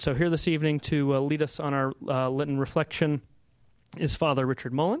So here this evening to lead us on our Lenten reflection is Father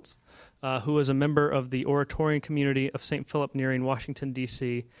Richard Mullins, who is a member of the Oratorian community of St. Philip Neri in Washington,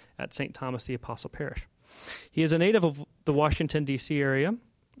 D.C. at St. Thomas the Apostle Parish. He is a native of the Washington, D.C. area,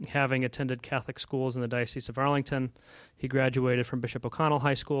 having attended Catholic schools in the Diocese of Arlington. He graduated from Bishop O'Connell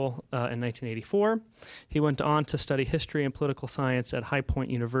High School in 1984. He went on to study history and political science at High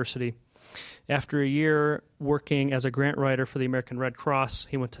Point University. After a year working as a grant writer for the American Red Cross,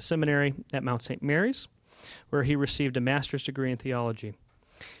 he went to seminary at Mount St. Mary's, where he received a master's degree in theology.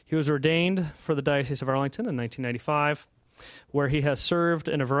 He was ordained for the Diocese of Arlington in 1995, where he has served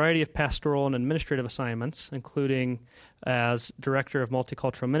in a variety of pastoral and administrative assignments, including as Director of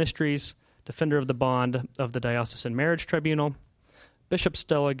Multicultural Ministries, Defender of the Bond of the Diocesan Marriage Tribunal, Bishop's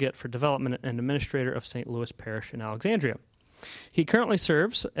Delegate for Development and Administrator of St. Louis Parish in Alexandria. He currently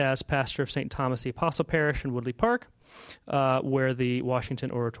serves as pastor of St. Thomas the Apostle Parish in Woodley Park, where the Washington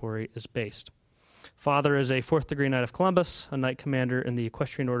Oratory is based. Father is a fourth-degree Knight of Columbus, a Knight Commander in the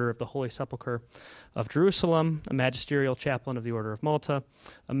Equestrian Order of the Holy Sepulchre of Jerusalem, a magisterial chaplain of the Order of Malta,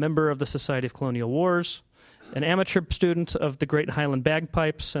 a member of the Society of Colonial Wars, an amateur student of the Great Highland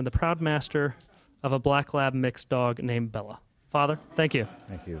Bagpipes, and the proud master of a black lab mixed dog named Bella. Father, thank you.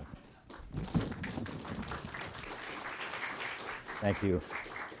 Thank you. Thank you.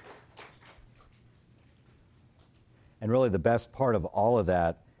 And really the best part of all of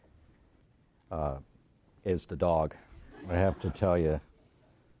that is the dog. I have to tell you,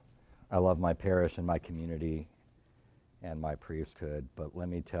 I love my parish and my community and my priesthood, but let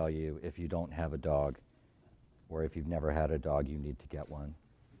me tell you, if you don't have a dog, or if you've never had a dog, you need to get one.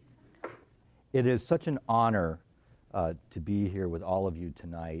 It is such an honor to be here with all of you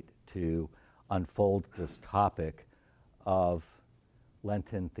tonight to unfold this topic of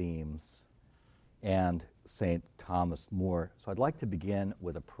Lenten themes and St. Thomas More. So I'd like to begin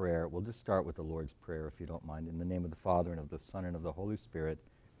with a prayer. We'll just start with the Lord's Prayer, if you don't mind. In the name of the Father, and of the Son, and of the Holy Spirit.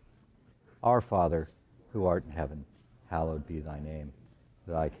 Our Father, who art in heaven, hallowed be thy name.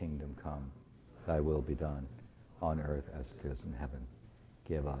 Thy kingdom come, thy will be done, on earth as it is in heaven.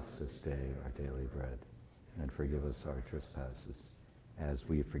 Give us this day our daily bread, and forgive us our trespasses, as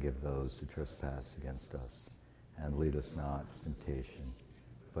we forgive those who trespass against us. And lead us not into temptation,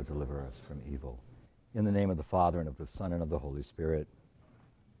 but deliver us from evil. In the name of the Father, and of the Son, and of the Holy Spirit.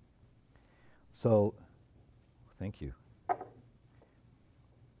 So, thank you.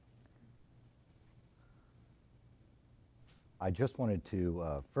 I just wanted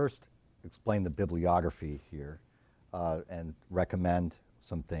to first explain the bibliography here and recommend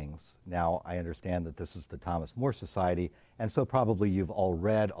some things. Now, I understand that this is the Thomas More Society, and so probably you've all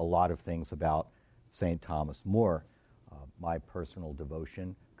read a lot of things about St. Thomas More. My personal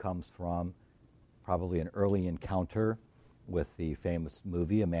devotion comes from probably an early encounter with the famous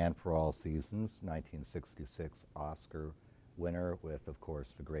movie A Man for All Seasons, 1966 Oscar winner with, of course,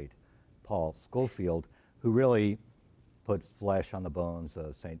 the great Paul Scofield, who really puts flesh on the bones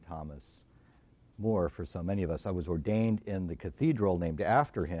of St. Thomas More for so many of us. I was ordained in the cathedral named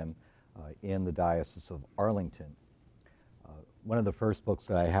after him in the Diocese of Arlington. One of the first books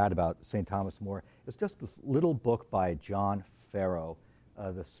that I had about St. Thomas More is just this little book by John Farrow,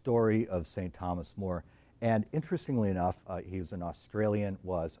 The Story of St. Thomas More. And interestingly enough, he was an Australian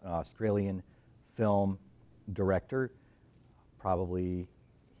film director. Probably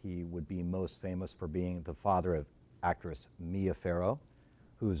he would be most famous for being the father of actress Mia Farrow,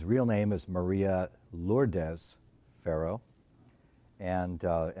 whose real name is Maria Lourdes Farrow, and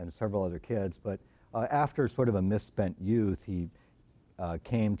several other kids. But after sort of a misspent youth, he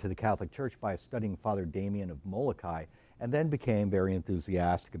came to the Catholic Church by studying Father Damien of Molokai, and then became very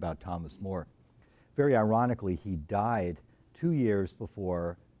enthusiastic about Thomas More. Very ironically, he died 2 years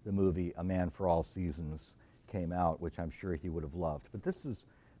before the movie A Man for All Seasons came out, which I'm sure he would have loved. But this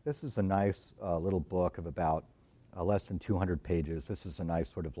is a nice little book of about less than 200 pages. This is a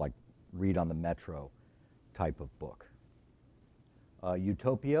nice sort of like read on the metro type of book.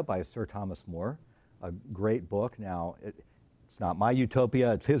 Utopia by Sir Thomas More, a great book. Now, it's not my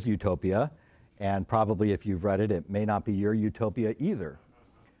utopia, it's his utopia, and probably if you've read it, it may not be your utopia either,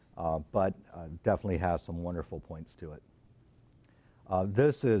 but definitely has some wonderful points to it.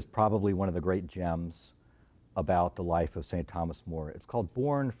 This is probably one of the great gems about the life of St. Thomas More. It's called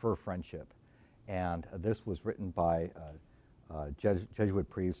Born for Friendship, and this was written by Jesuit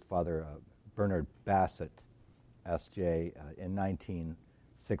priest Father Bernard Bassett, S.J., in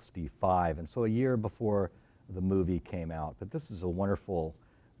 1965, and so a year before the movie came out. But this is a wonderful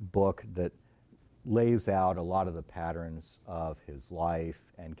book that lays out a lot of the patterns of his life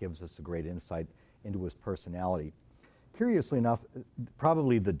and gives us a great insight into his personality. curiously enough,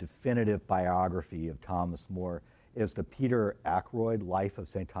 probably the definitive biography of Thomas More is the Peter Ackroyd Life of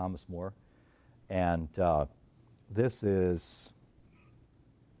St. Thomas More. And this is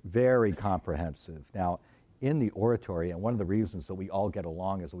very comprehensive. Now, in the oratory, and one of the reasons that we all get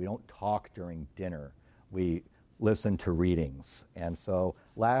along is that we don't talk during dinner. We listen to readings. And so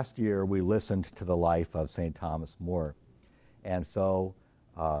last year we listened to the life of St. Thomas More. And so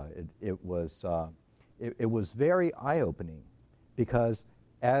it was very eye-opening, because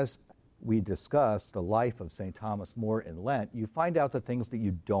as we discuss the life of St. Thomas More in Lent, you find out the things that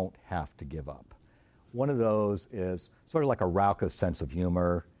you don't have to give up. One of those is sort of like a raucous sense of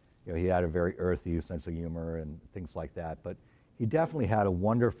humor. You know, he had a very earthy sense of humor and things like that, but he definitely had a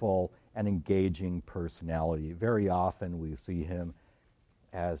wonderful and engaging personality. Very often we see him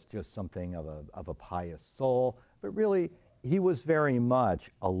as just something of a pious soul, but really he was very much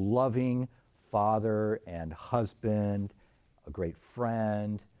a loving father and husband, a great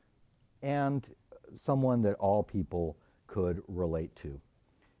friend, and someone that all people could relate to.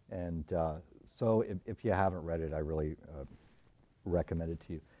 And so if you haven't read it, I really recommend it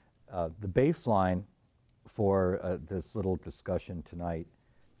to you. The baseline for this little discussion tonight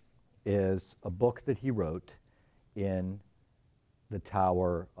is a book that he wrote in the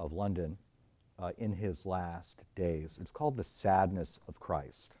Tower of London in his last days. It's called The Sadness of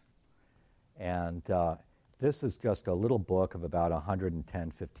Christ. And this is just a little book of about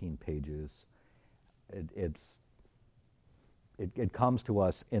 115 pages. It comes to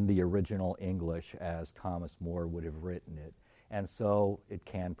us in the original English as Thomas More would have written it. And so it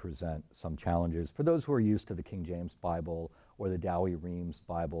can present some challenges. For those who are used to the King James Bible or the Douay-Rheims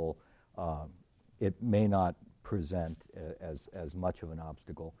Bible, it may not present as much of an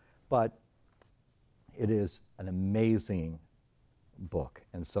obstacle. But it is an amazing book.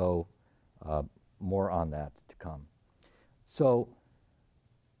 And so more on that to come. So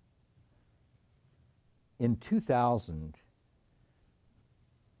in 2000,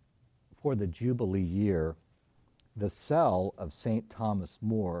 for the Jubilee year, the cell of St. Thomas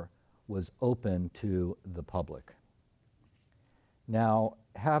More was open to the public. Now,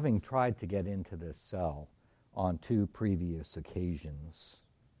 having tried to get into this cell on 2 previous occasions,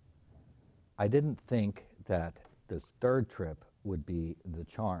 I didn't think that this third trip would be the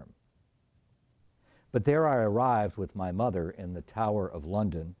charm. But there I arrived with my mother in the Tower of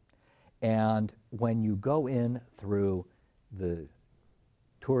London, and when you go in through the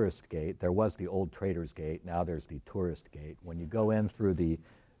tourist gate, there was the old Trader's Gate, now there's the tourist gate. When you go in through the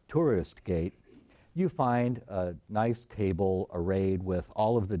tourist gate, you find a nice table arrayed with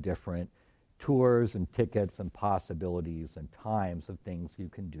all of the different tours and tickets and possibilities and times of things you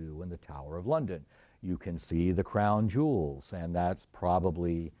can do in the Tower of London. You can see the crown jewels, and that's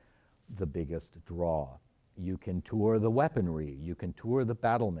probably the biggest draw. You can tour the weaponry, you can tour the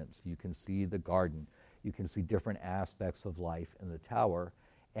battlements, you can see the garden, you can see different aspects of life in the tower,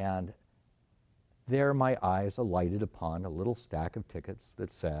 and there my eyes alighted upon a little stack of tickets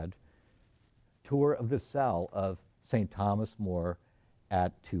that said, Tour of the Cell of St. Thomas More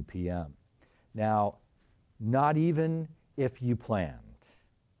at 2 p.m. Now, not even if you planned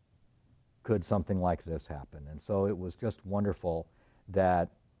could something like this happen. And so it was just wonderful that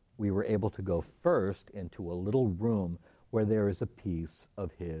we were able to go first into a little room where there is a piece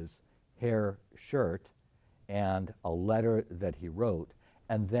of his hair shirt and a letter that he wrote,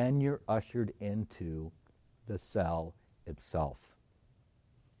 and then you're ushered into the cell itself.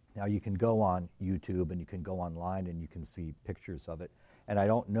 Now you can go on YouTube and you can go online and you can see pictures of it. And I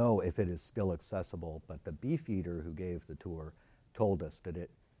don't know if it is still accessible, but the Beefeater who gave the tour told us that it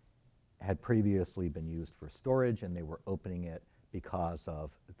had previously been used for storage and they were opening it because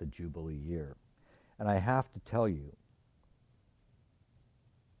of the Jubilee year. And I have to tell you,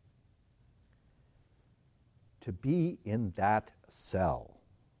 to be in that cell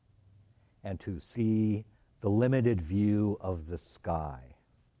and to see the limited view of the sky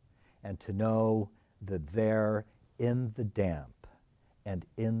and to know that there in the damp and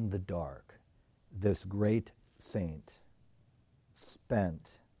in the dark, this great saint spent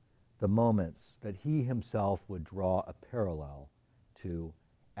the moments that he himself would draw a parallel to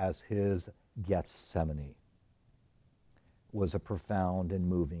as his Gethsemane was a profound and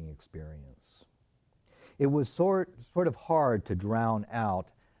moving experience. It was sort of hard to drown out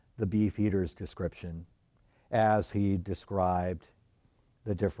the Beefeater's description as he described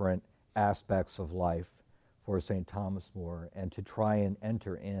the different aspects of life for St. Thomas More and to try and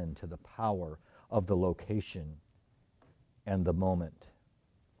enter into the power of the location and the moment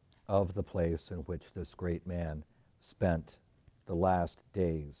of the place in which this great man spent the last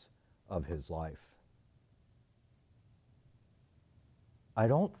days of his life. I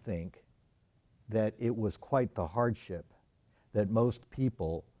don't think that it was quite the hardship that most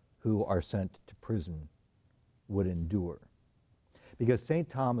people who are sent to prison would endure. Because St.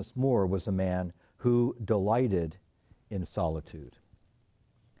 Thomas More was a man who delighted in solitude.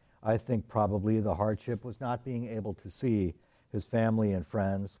 I think probably the hardship was not being able to see his family and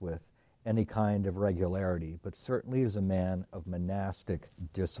friends with any kind of regularity, but certainly as a man of monastic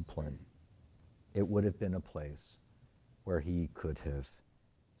discipline, it would have been a place where he could have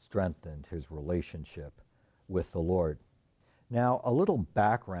strengthened his relationship with the Lord. Now, a little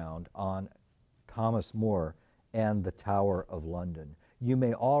background on Thomas More and the Tower of London. You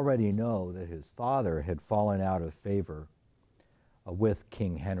may already know that his father had fallen out of favor with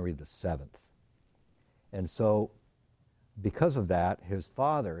King Henry VII. And so, because of that, his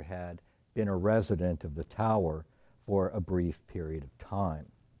father had been a resident of the Tower for a brief period of time.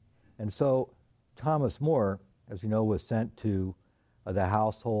 And so, Thomas More, as you know, was sent to the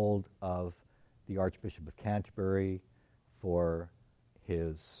household of the Archbishop of Canterbury for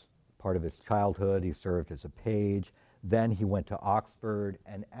his part of his childhood. He served as a page. Then he went to Oxford,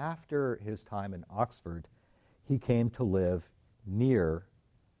 and after his time in Oxford, he came to live near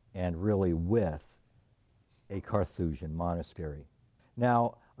and really with a Carthusian monastery.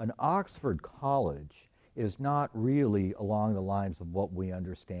 Now, an Oxford college is not really along the lines of what we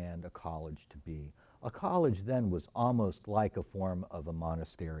understand a college to be. A college then was almost like a form of a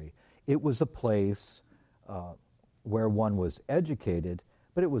monastery. It was a place where one was educated,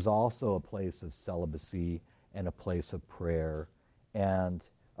 but it was also a place of celibacy and a place of prayer and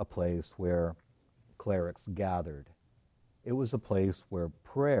a place where clerics gathered. It was a place where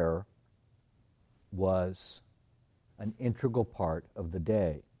prayer was an integral part of the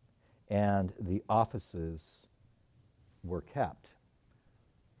day, and the offices were kept.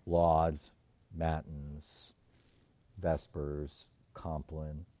 Lauds, matins, vespers,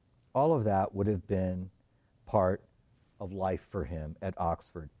 compline, all of that would have been part of life for him at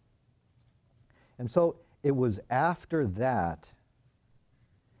Oxford. And so it was after that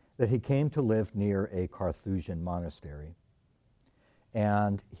that he came to live near a Carthusian monastery,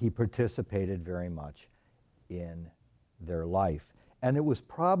 and he participated very much in their life. And it was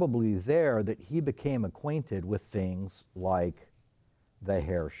probably there that he became acquainted with things like the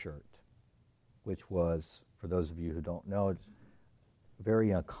hair shirt, which was, for those of you who don't know, it's a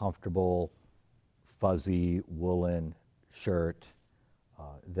very uncomfortable, fuzzy, woolen shirt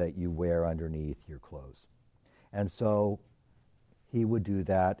that you wear underneath your clothes. And so he would do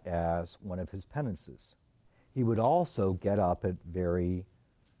that as one of his penances. He would also get up at very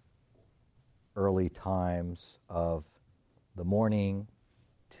early times of the morning,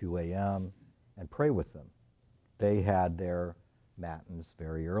 2 a.m., and pray with them. They had their matins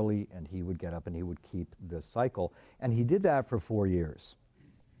very early, and he would get up and he would keep this cycle. And he did that for 4 years.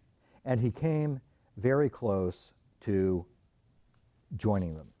 And he came very close to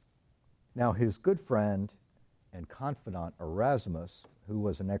joining them. Now, his good friend and confidant Erasmus, who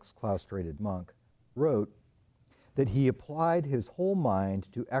was an exclaustrated monk, wrote that he applied his whole mind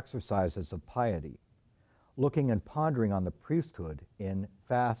to exercises of piety, looking and pondering on the priesthood in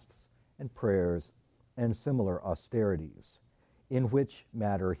fasts and prayers and similar austerities, in which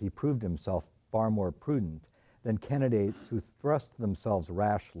matter he proved himself far more prudent than candidates who thrust themselves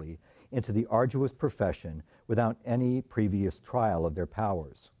rashly into the arduous profession without any previous trial of their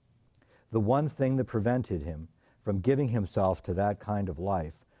powers. The one thing that prevented him from giving himself to that kind of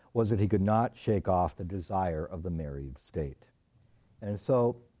life was that he could not shake off the desire of the married state. And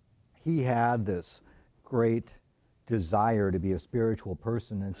so he had this great desire to be a spiritual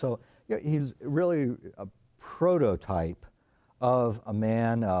person. And so he's really a prototype of a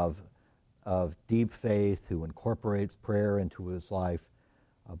man of deep faith who incorporates prayer into his life,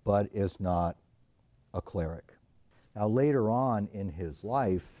 but is not a cleric. Now, later on in his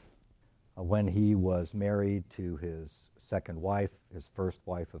life, when he was married to his second wife, his first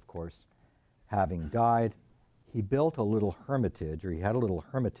wife, of course, having died, he built a little hermitage, or he had a little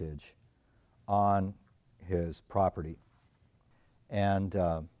hermitage on his property. And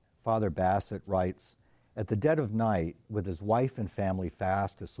Father Bassett writes, "At the dead of night, with his wife and family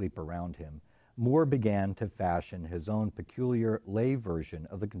fast asleep around him, More began to fashion his own peculiar lay version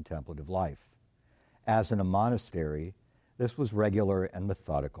of the contemplative life. As in a monastery, this was regular and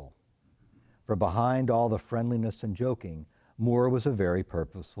methodical. For behind all the friendliness and joking, More was a very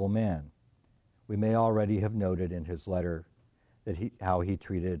purposeful man. We may already have noted in his letter that how he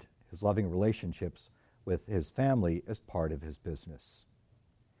treated his loving relationships with his family as part of his business.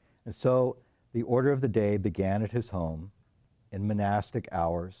 And so the order of the day began at his home in monastic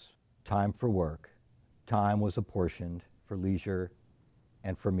hours, time for work. Time was apportioned for leisure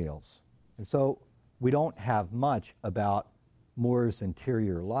and for meals. And so we don't have much about More's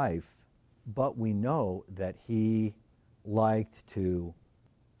interior life, but we know that he liked to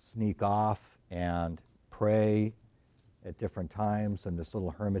sneak off and pray at different times in this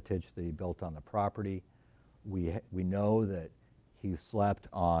little hermitage that he built on the property. We know that he slept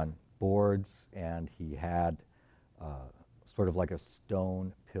on boards, and he had sort of like a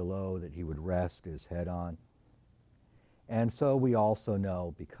stone pillow that he would rest his head on. And so we also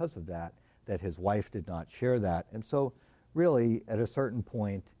know, because of that, that his wife did not share that. And so really, at a certain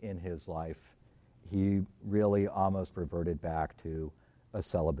point in his life, he really almost reverted back to a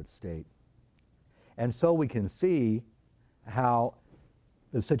celibate state. And so we can see how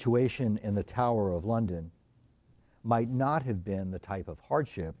the situation in the Tower of London might not have been the type of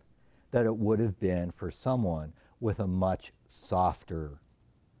hardship that it would have been for someone with a much softer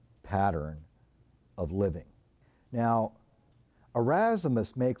pattern of living. Now,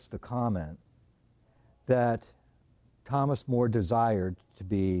 Erasmus makes the comment that Thomas More desired to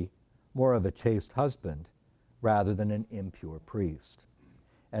be more of a chaste husband rather than an impure priest.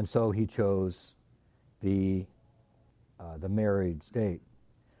 And so he chose the married state.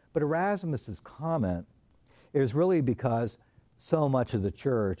 But Erasmus's comment is really because so much of the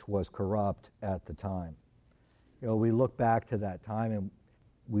church was corrupt at the time. You know, we look back to that time and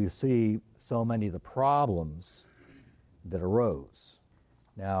we see so many of the problems that arose.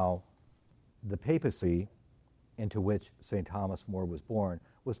 Now, the papacy into which St. Thomas More was born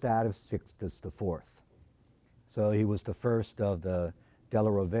was that of Sixtus IV. So he was the first of the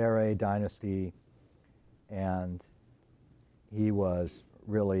Della Rovere dynasty, and he was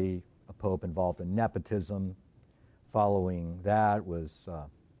really a pope involved in nepotism. Following that was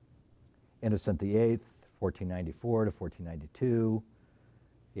Innocent VIII, 1494 to 1492.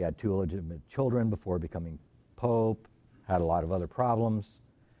 He had 2 illegitimate children before becoming pope, had a lot of other problems.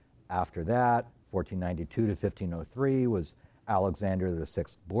 After that, 1492 to 1503 was Alexander VI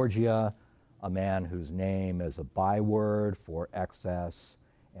Borgia, a man whose name is a byword for excess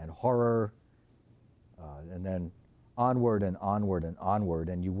and horror. And then onward and onward and onward,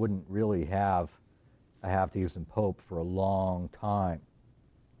 and you wouldn't really have a half-decent pope for a long time.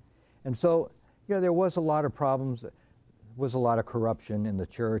 And so, you know, there was a lot of problems, there was a lot of corruption in the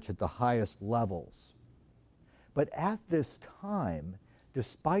church at the highest levels. But at this time,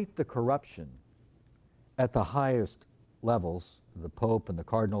 despite the corruption at the highest levels, the Pope and the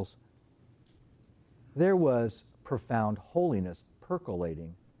cardinals, there was profound holiness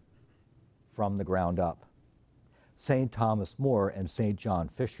percolating from the ground up. St. Thomas More and St. John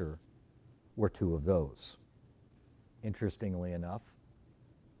Fisher were 2 of those. Interestingly enough,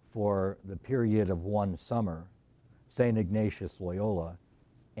 for the period of one summer, St. Ignatius Loyola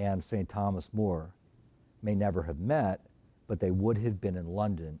and St. Thomas More may never have met, but they would have been in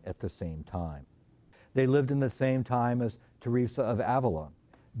London at the same time. They lived in the same time as Teresa of Avila,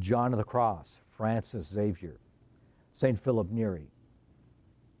 John of the Cross, Francis Xavier, St. Philip Neri,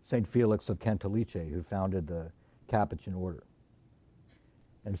 St. Felix of Cantalice, who founded the Capuchin order,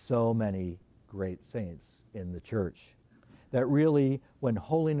 and so many great saints in the church, that really, when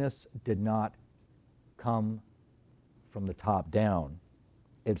holiness did not come from the top down,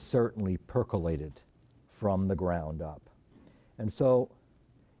 it certainly percolated from the ground up. And so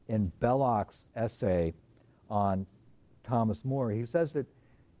in Belloc's essay on Thomas More, he says that,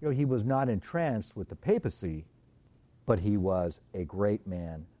 you know, he was not entranced with the papacy, but he was a great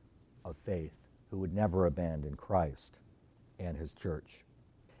man of faith who would never abandon Christ and his church.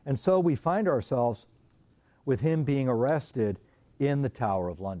 And so we find ourselves with him being arrested in the Tower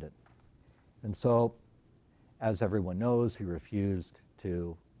of London. And so, as everyone knows, he refused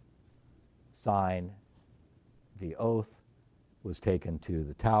to sign the oath, was taken to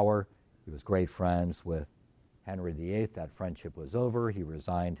the Tower. He was great friends with Henry VIII. That friendship was over. He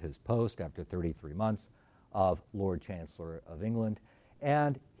resigned his post after 33 months of Lord Chancellor of England.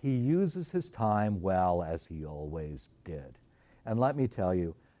 And he uses his time well, as he always did. And let me tell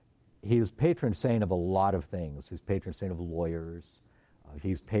you, he was patron saint of a lot of things. He's patron saint of lawyers.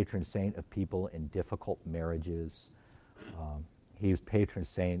 He's patron saint of people in difficult marriages. He's patron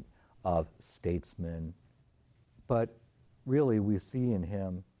saint of statesmen. But really, we see in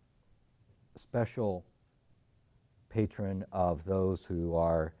him a special patron of those who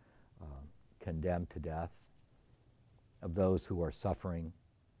are condemned to death, of those who are suffering.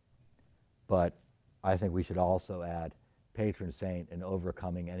 But I think we should also add patron saint in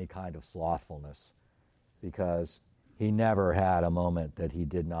overcoming any kind of slothfulness, because he never had a moment that he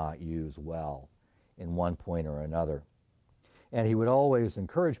did not use well in one point or another. And he would always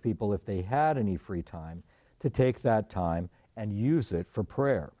encourage people, if they had any free time, to take that time and use it for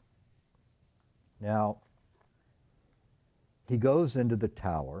prayer. Now, he goes into the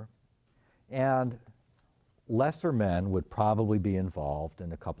tower, and lesser men would probably be involved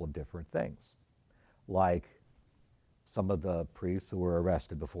in a couple of different things, like some of the priests who were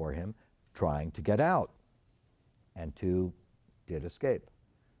arrested before him trying to get out, and two did escape.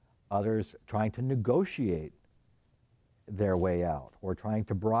 Others trying to negotiate their way out or trying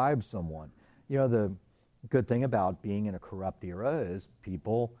to bribe someone. You know, the good thing about being in a corrupt era is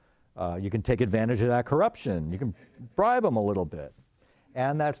people, you can take advantage of that corruption. You can bribe them a little bit.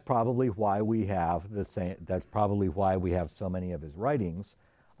 And that's probably why we have so many of his writings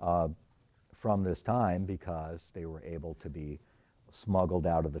from this time, because they were able to be smuggled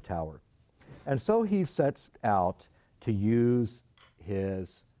out of the tower. And so he sets out to use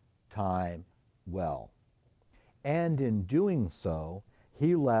his time well. And in doing so,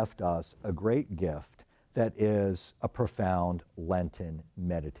 he left us a great gift that is a profound Lenten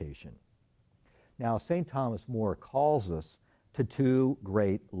meditation. Now, St. Thomas More calls us to two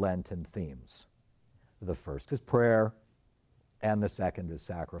great Lenten themes. The first is prayer, and the second is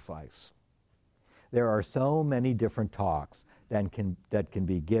sacrifice. There are so many different talks that can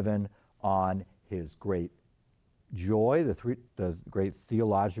be given on his great joy, the great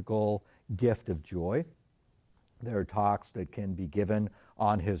theological gift of joy. There are talks that can be given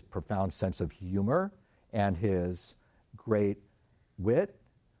on his profound sense of humor and his great wit.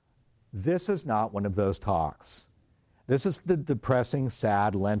 This is not one of those talks. This is the depressing,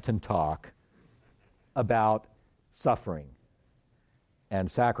 sad Lenten talk about suffering and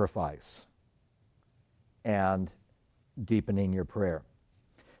sacrifice and deepening your prayer.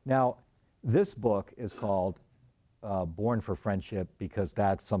 Now, this book is called Born for Friendship because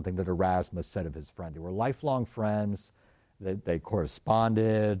that's something that Erasmus said of his friend. They were lifelong friends. They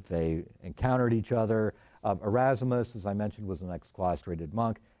corresponded. They encountered each other. Erasmus, as I mentioned, was an ex-cloistrated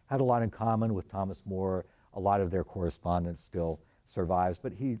monk, had a lot in common with Thomas More. A lot of their correspondence still survives.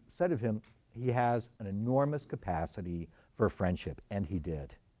 But he said of him, he has an enormous capacity for friendship, and he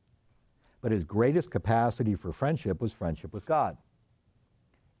did. But his greatest capacity for friendship was friendship with God.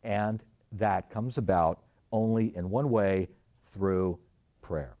 And that comes about only in one way, through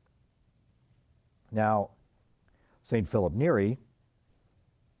prayer. Now, St. Philip Neri,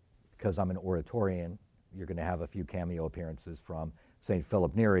 because I'm an Oratorian, you're going to have a few cameo appearances from St.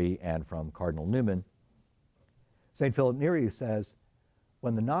 Philip Neri and from Cardinal Newman. St. Philip Neri says,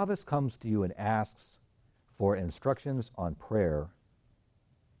 when the novice comes to you and asks for instructions on prayer,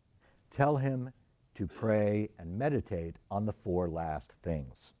 tell him to pray and meditate on the four last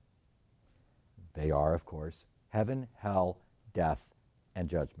things. They are, of course, heaven, hell, death, and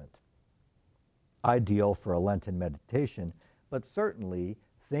judgment. Ideal for a Lenten meditation, but certainly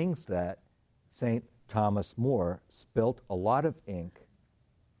things that St. Thomas More spilt a lot of ink,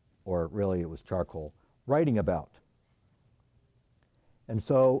 or really it was charcoal, writing about. And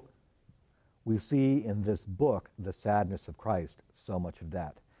so we see in this book, The Sadness of Christ, so much of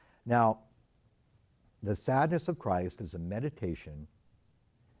that. Now, The Sadness of Christ is a meditation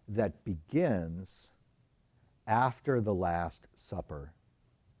that begins after the Last Supper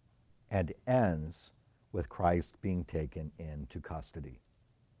and ends with Christ being taken into custody.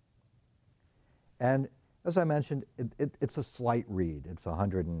 And as I mentioned, it's a slight read. It's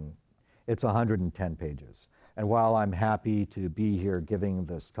 110 pages. And while I'm happy to be here giving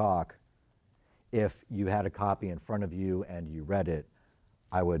this talk, if you had a copy in front of you and you read it,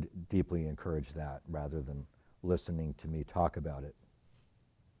 I would deeply encourage that rather than listening to me talk about it.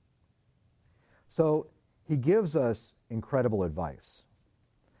 So he gives us incredible advice.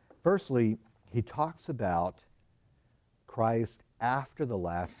 Firstly, he talks about Christ after the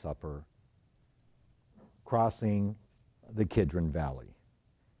Last Supper crossing the Kidron Valley.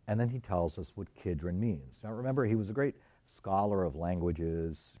 And then he tells us what Kidron means. Now remember, he was a great scholar of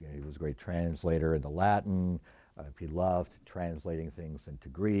languages. He was a great translator into Latin. He loved translating things into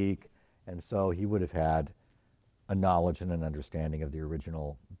Greek. And so he would have had a knowledge and an understanding of the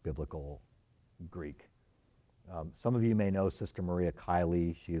original biblical Greek. Some of you may know Sister Maria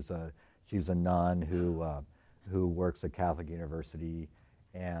Kiley. She's a nun who works at Catholic University,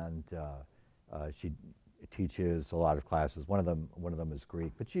 and she teaches a lot of classes. One of them is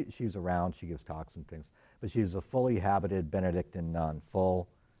Greek, but she's around. She gives talks and things. But she's a fully habited Benedictine nun, full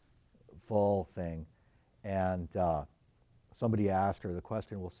thing. And somebody asked her the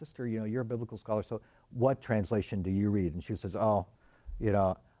question, well, sister, you're a biblical scholar, so what translation do you read? And she says,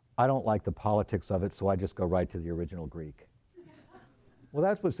 I don't like the politics of it, so I just go right to the original Greek. Well,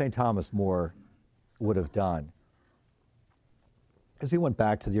 that's what St. Thomas More would have done. Because he went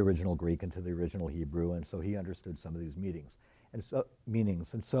back to the original Greek and to the original Hebrew, and so he understood some of these meanings.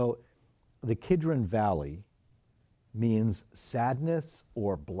 And so the Kidron Valley means sadness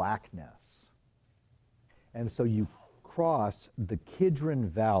or blackness. And so you cross the Kidron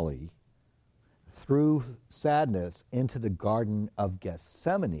Valley through sadness into the Garden of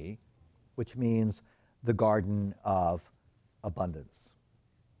Gethsemane, which means the garden of abundance,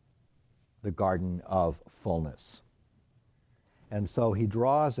 the garden of fullness. And so he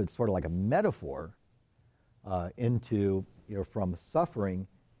draws it sort of like a metaphor into, from suffering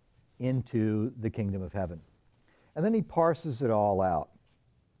into the kingdom of heaven. And then he parses it all out.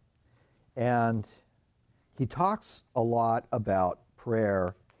 And he talks a lot about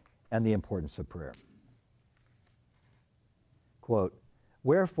prayer and the importance of prayer. Quote,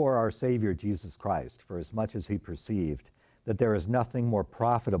 "Wherefore our Savior Jesus Christ, for as much as he perceived that there is nothing more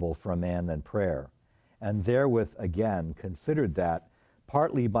profitable for a man than prayer, and therewith again considered that,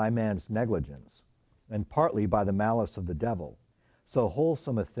 partly by man's negligence, and partly by the malice of the devil, so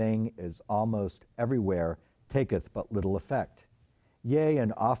wholesome a thing as almost everywhere taketh but little effect. Yea,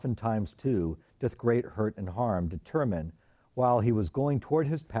 and oftentimes too doth great hurt and harm determine, while he was going toward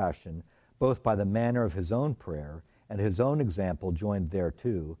his passion, both by the manner of his own prayer and his own example joined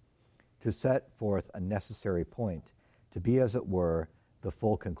thereto, to set forth a necessary point, to be as it were the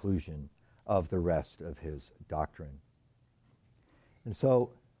full conclusion of the rest of his doctrine." And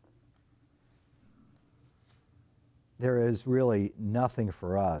so there is really nothing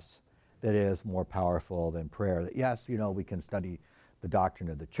for us that is more powerful than prayer. Yes, we can study the doctrine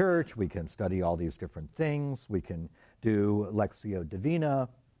of the church, we can study all these different things, we can do Lectio Divina,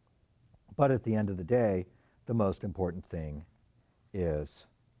 but at the end of the day, the most important thing is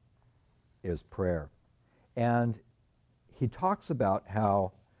prayer. And he talks about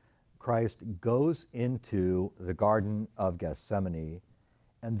how Christ goes into the Garden of Gethsemane,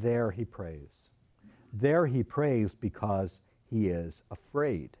 and there he prays. There he prays because he is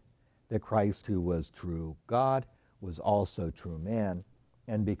afraid that Christ, who was true God, was also true man.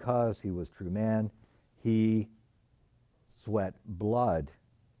 And because he was true man, he sweat blood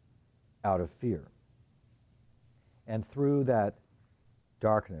out of fear. And through that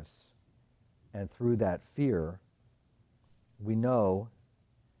darkness and through that fear, we know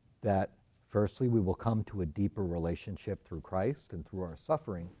that firstly, we will come to a deeper relationship through Christ and through our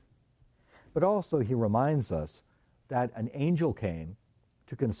suffering. But also he reminds us that an angel came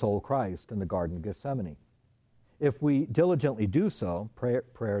to console Christ in the Garden of Gethsemane. If we diligently do so,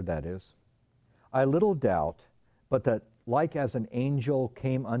 prayer that is, I little doubt, but that like as an angel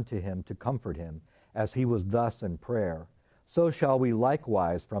came unto him to comfort him, as he was thus in prayer, so shall we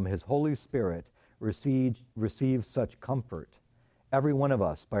likewise from his Holy Spirit receive such comfort, every one of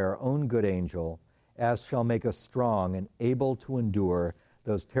us by our own good angel, as shall make us strong and able to endure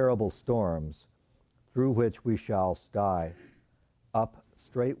those terrible storms through which we shall sty up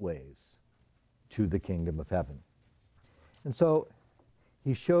straightways to the kingdom of heaven. And so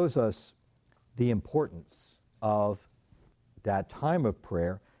he shows us the importance of that time of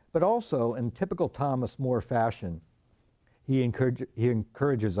prayer, but also in typical Thomas More fashion, he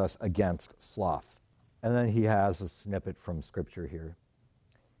encourages us against sloth. And then he has a snippet from Scripture here.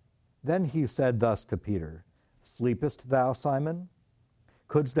 Then he said thus to Peter, Sleepest thou, Simon?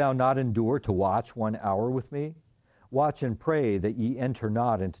 Couldst thou not endure to watch 1 hour with me? Watch and pray that ye enter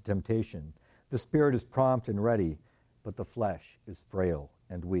not into temptation. The spirit is prompt and ready, but the flesh is frail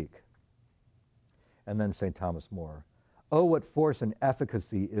and weak. And then St. Thomas More, oh, what force and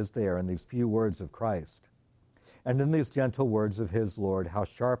efficacy is there in these few words of Christ, and in these gentle words of his Lord, how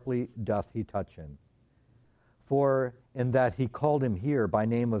sharply doth he touch him. For in that he called him here by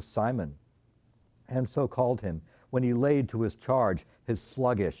name of Simon, and so called him when he laid to his charge his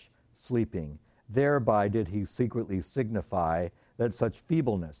sluggish sleeping, thereby did he secretly signify that such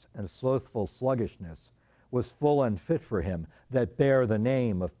feebleness and slothful sluggishness was full unfit for him that bare the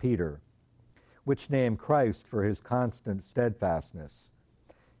name of Peter, which name Christ for his constant steadfastness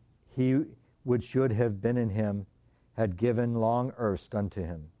he which should have been in him had given long erst unto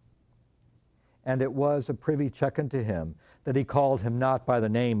him. And it was a privy check unto him that he called him not by the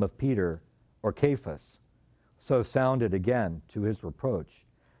name of Peter or Cephas, so sounded again to his reproach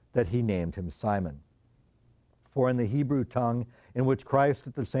that he named him Simon. For in the Hebrew tongue in which Christ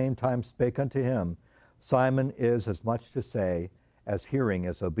at the same time spake unto him, Simon is as much to say as hearing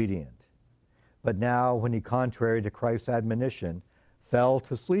is obedient. But now when he, contrary to Christ's admonition, fell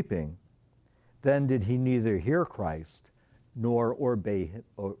to sleeping, then did he neither hear Christ nor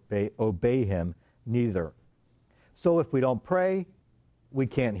obey him neither. So if we don't pray, we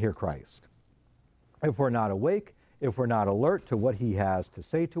can't hear Christ. If we're not awake if we're not alert to what he has to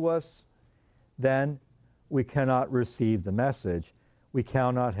say to us, then we cannot receive the message. We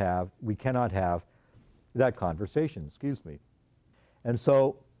cannot have that conversation, And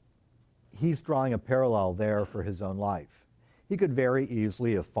so he's drawing a parallel there for his own life. He could very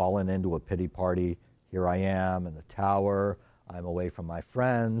easily have fallen into a pity party. Here I am in the tower. I'm away from my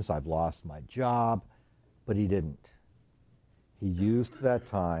friends. I've lost my job. But he didn't. He used that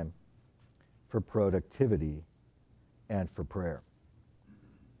time for productivity and for prayer.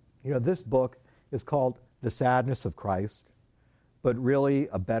 This book is called The Sadness of Christ, but really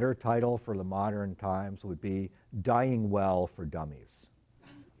a better title for the modern times would be Dying Well for Dummies.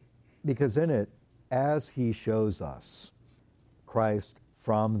 Because in it, as he shows us Christ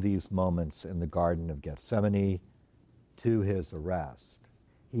from these moments in the Garden of Gethsemane to his arrest,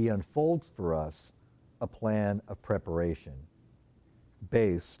 he unfolds for us a plan of preparation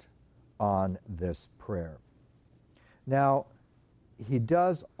based on this prayer. Now, he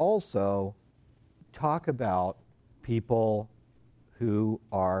does also talk about people who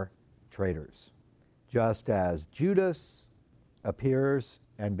are traitors. Just as Judas appears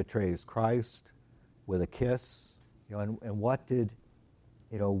and betrays Christ with a kiss, and what did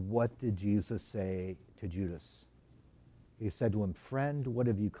Jesus say to Judas? He said to him, "Friend, what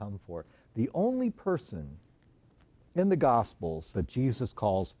have you come for?" The only person in the Gospels that Jesus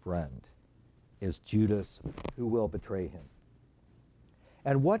calls friend is Judas, who will betray him.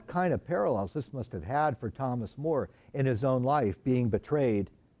 And what kind of parallels this must have had for Thomas More in his own life, being betrayed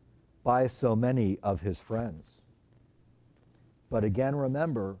by so many of his friends. But again,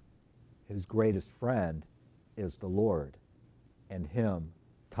 remember, his greatest friend is the Lord, and him,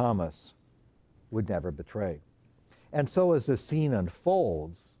 Thomas, would never betray. And so as the scene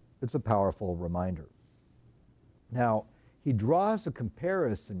unfolds, it's a powerful reminder. Now, he draws a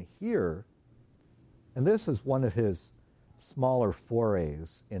comparison here, and this is one of his smaller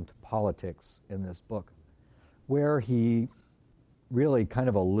forays into politics in this book, where he really kind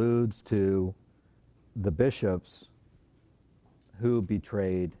of alludes to the bishops who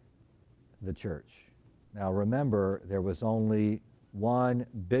betrayed the church. Now remember, there was only one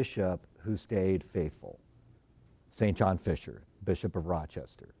bishop who stayed faithful, St. John Fisher, Bishop of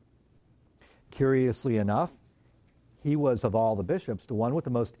Rochester. Curiously enough, he was, of all the bishops, the one with the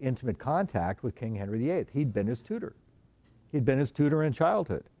most intimate contact with King Henry VIII. He'd been his tutor. He'd been his tutor in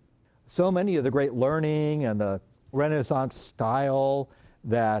childhood. So many of the great learning and the Renaissance style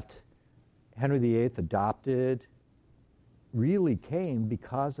that Henry VIII adopted really came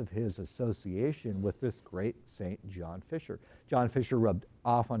because of his association with this great St. John Fisher. John Fisher rubbed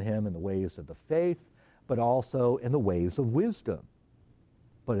off on him in the ways of the faith, but also in the ways of wisdom.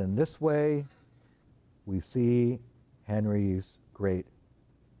 But in this way, we see Henry's great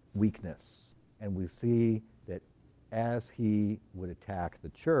weakness, and we see that as he would attack the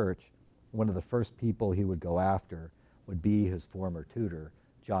church, one of the first people he would go after would be his former tutor,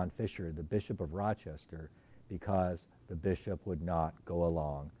 John Fisher, the Bishop of Rochester, because the bishop would not go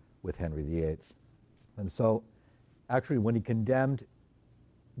along with Henry VIII. And so, actually, when he condemned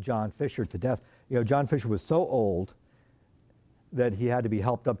John Fisher to death, John Fisher was so old that he had to be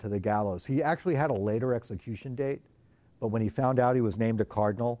helped up to the gallows. He actually had a later execution date, but when he found out he was named a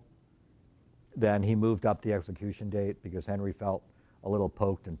cardinal, then he moved up the execution date because Henry felt a little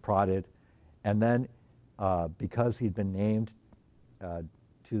poked and prodded. And then because he'd been named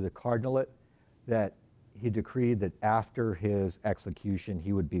to the cardinalate, that he decreed that after his execution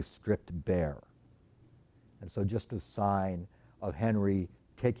he would be stripped bare. And so just a sign of Henry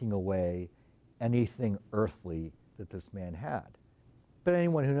taking away anything earthly that this man had. But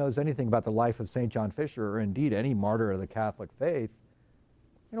anyone who knows anything about the life of St. John Fisher, or indeed any martyr of the Catholic faith,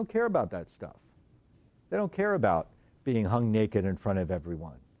 they don't care about that stuff. They don't care about being hung naked in front of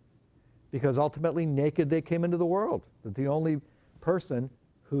everyone. Because ultimately, naked they came into the world. That the only person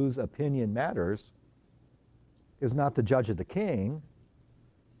whose opinion matters is not the judge of the king,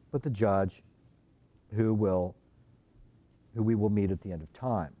 but the judge who we will meet at the end of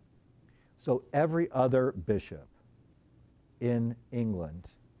time. So every other bishop in England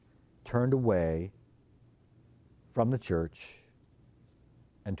turned away from the church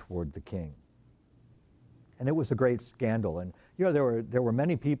and toward the king. And it was a great scandal. And there were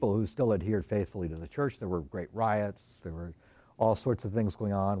many people who still adhered faithfully to the church. There were great riots. There were all sorts of things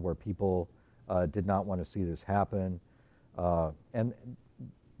going on where people did not want to see this happen. And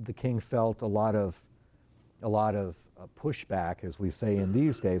the king felt a lot of pushback, as we say in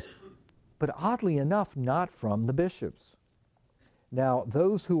these days, but oddly enough, not from the bishops. Now,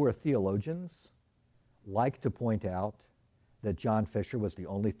 those who are theologians like to point out that John Fisher was the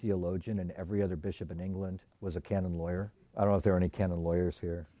only theologian and every other bishop in England was a canon lawyer? I don't know if there are any canon lawyers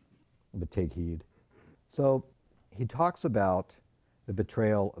here, but take heed. So he talks about the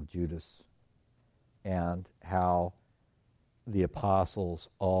betrayal of Judas and how the apostles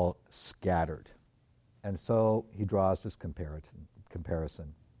all scattered. And so he draws this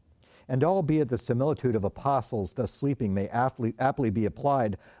comparison. And albeit the similitude of apostles thus sleeping may aptly be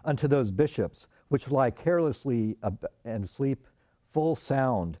applied unto those bishops which lie carelessly and sleep full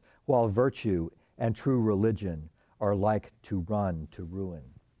sound, while virtue and true religion are like to run to ruin.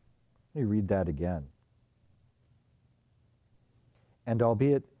 Let me read that again. And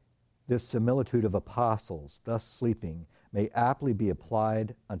albeit this similitude of apostles thus sleeping may aptly be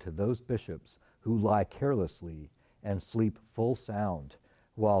applied unto those bishops who lie carelessly and sleep full sound,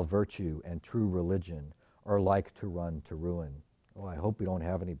 while virtue and true religion are like to run to ruin. Oh, I hope we don't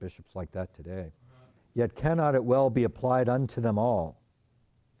have any bishops like that today. Yet cannot it well be applied unto them all,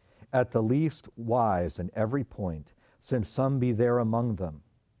 at the least wise in every point, since some be there among them,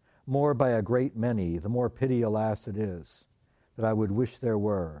 more by a great many, the more pity, alas, it is, that I would wish there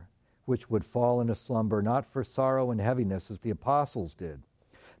were, which would fall into slumber, not for sorrow and heaviness as the apostles did,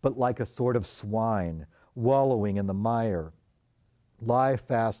 but like a sort of swine, wallowing in the mire, lie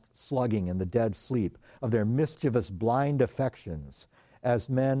fast slugging in the dead sleep of their mischievous blind affections, as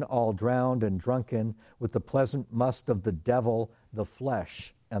men all drowned and drunken with the pleasant must of the devil, the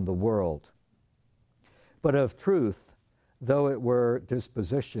flesh, and the world. But of truth, though it were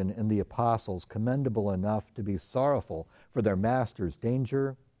disposition in the apostles commendable enough to be sorrowful for their master's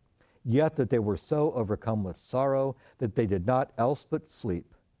danger, yet that they were so overcome with sorrow that they did not else but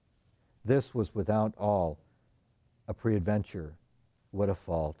sleep. This was without all a peradventure. What a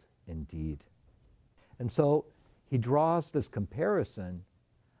fault indeed. And so he draws this comparison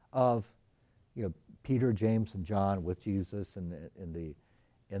of, Peter, James, and John with Jesus in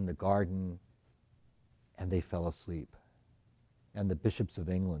the garden, and they fell asleep. And the bishops of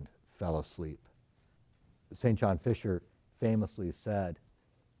England fell asleep. St. John Fisher famously said,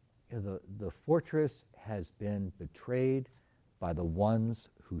 the fortress has been betrayed by the ones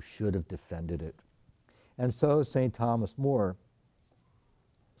who should have defended it. And so St. Thomas More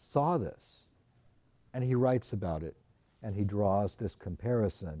saw this, and he writes about it, and he draws this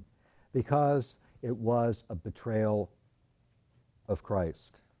comparison because it was a betrayal of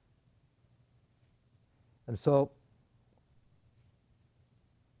Christ. And so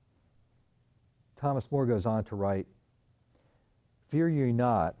Thomas More goes on to write, "Fear ye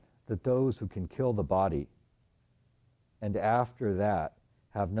not that those who can kill the body, and after that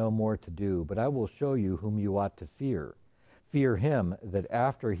have no more to do, but I will show you whom you ought to fear. Fear him that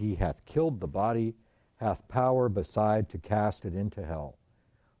after he hath killed the body, hath power beside to cast it into hell.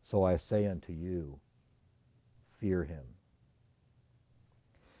 So I say unto you, fear him."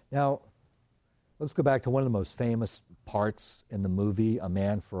 Now, let's go back to one of the most famous parts in the movie, A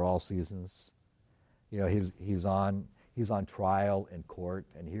Man for All Seasons. He's on trial in court,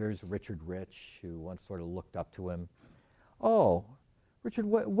 and here's Richard Rich, who once sort of looked up to him. "Oh, Richard,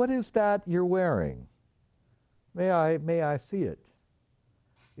 what is that you're wearing? May I see it?"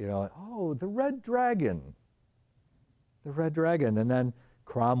 "Oh, the Red Dragon." The Red Dragon. And then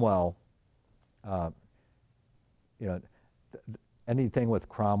Cromwell, anything with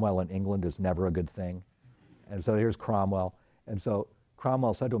Cromwell in England is never a good thing. And so here's Cromwell. And so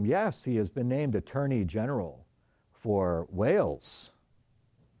Cromwell said to him, "Yes, he has been named Attorney General for Wales."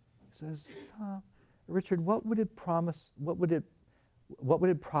 He says, "Richard, what would it profit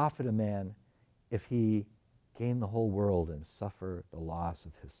a man if he gain the whole world and suffer the loss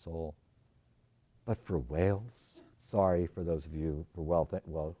of his soul? But for Wales?" Sorry for those of you for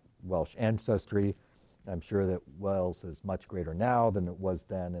Welsh ancestry. I'm sure that Wales is much greater now than it was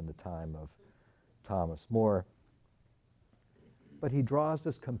then in the time of Thomas More. But he draws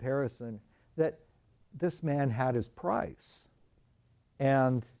this comparison that this man had his price,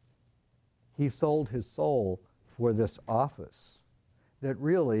 and he sold his soul for this office that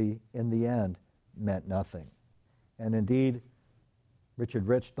really, in the end, meant nothing. And indeed, Richard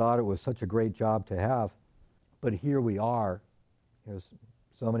Rich thought it was such a great job to have, but here we are,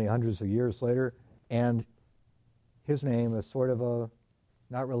 so many hundreds of years later, and his name is sort of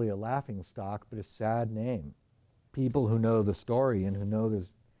not really a laughing stock, but a sad name. People who know the story and who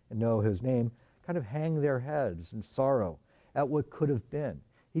know his name kind of hang their heads in sorrow at what could have been.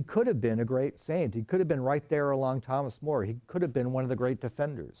 He could have been a great saint. He could have been right there along Thomas More. He could have been one of the great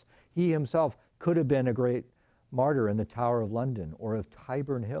defenders. He himself could have been a great martyr in the Tower of London or of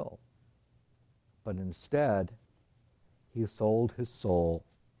Tyburn Hill. But instead, he sold his soul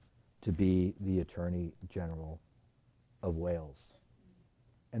to be the Attorney General of Wales.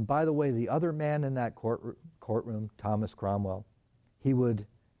 And by the way, the other man in that courtroom, Thomas Cromwell, he would,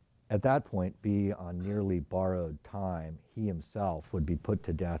 at that point, be on nearly borrowed time. He himself would be put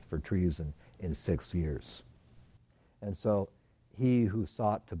to death for treason in 6 years. And so he who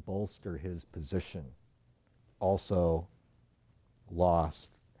sought to bolster his position also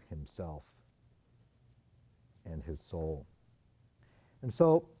lost himself and his soul. And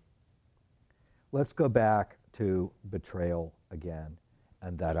so let's go back to betrayal again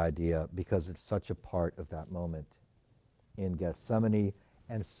and that idea, because it's such a part of that moment in Gethsemane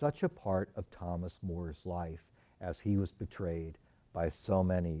and such a part of Thomas More's life as he was betrayed by so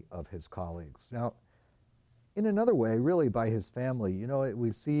many of his colleagues. Now, in another way, really by his family. You know,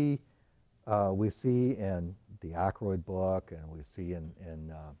 we see in the Ackroyd book, and we see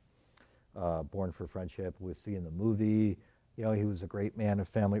in Born for Friendship, we see in the movie, you know, he was a great man of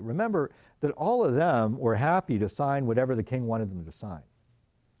family. Remember that all of them were happy to sign whatever the king wanted them to sign.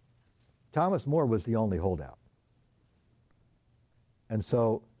 Thomas More was the only holdout. And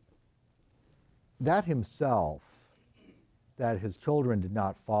so that himself, that his children did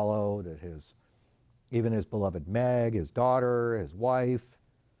not follow, that even his beloved Meg, his daughter, his wife,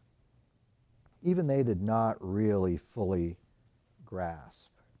 even they did not really fully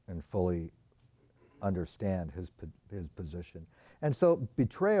grasp and fully understand his position. And so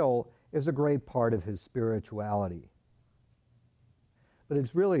betrayal is a great part of his spirituality. But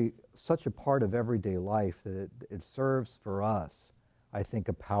it's really such a part of everyday life that it serves for us, I think,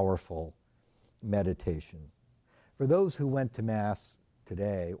 a powerful meditation. For those who went to Mass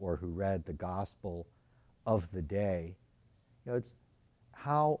today or who read the Gospel of the day, you know, it's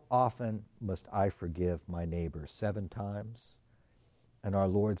how often must I forgive my neighbor? 7 times? And our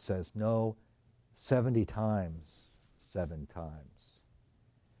Lord says, no, 70 times, 7 times.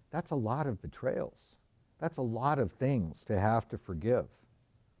 That's a lot of betrayals. That's a lot of things to have to forgive.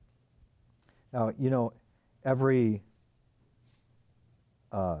 Now, you know,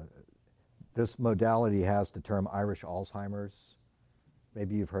 this modality has the term Irish Alzheimer's.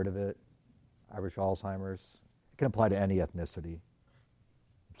 Maybe you've heard of it. Irish Alzheimer's. It can apply to any ethnicity.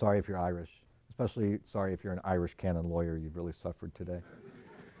 I'm sorry if you're Irish. Especially sorry if you're an Irish canon lawyer. You've really suffered today.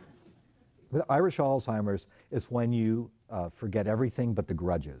 But Irish Alzheimer's is when you forget everything but the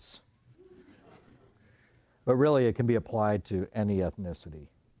grudges. But really, it can be applied to any ethnicity.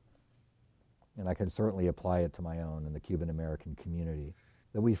 And I can certainly apply it to my own in the Cuban American community,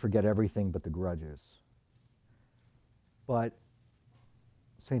 that we forget everything but the grudges. But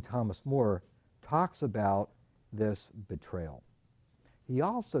St. Thomas More talks about this betrayal. He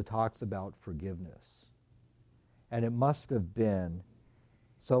also talks about forgiveness. And it must have been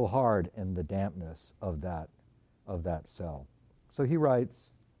so hard in the dampness of that cell. So he writes,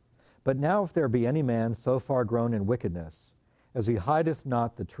 "But now if there be any man so far grown in wickedness, as he hideth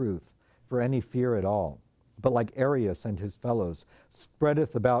not the truth for any fear at all, but like Arius and his fellows,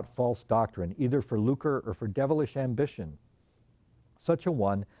 spreadeth about false doctrine, either for lucre or for devilish ambition, such a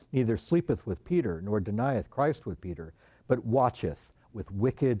one neither sleepeth with Peter, nor denieth Christ with Peter, but watcheth with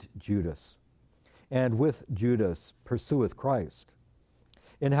wicked Judas, and with Judas pursueth Christ.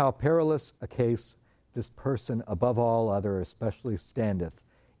 In how perilous a case this person above all other especially standeth,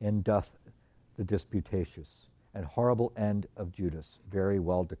 and doth the disputatious and horrible end of Judas very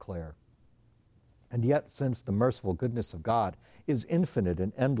well declare. And yet, since the merciful goodness of God is infinite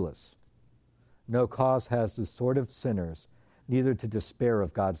and endless, no cause has the sort of sinners neither to despair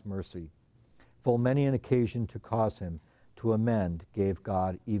of God's mercy. Full many an occasion to cause him to amend gave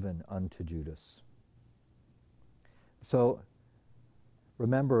God even unto Judas." So,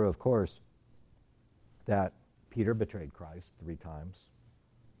 remember, of course, that Peter betrayed Christ 3 times.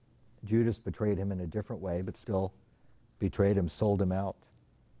 Judas betrayed him in a different way, but still betrayed him, sold him out.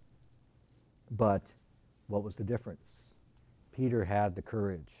 But what was the difference? Peter had the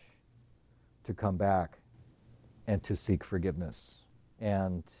courage to come back and to seek forgiveness.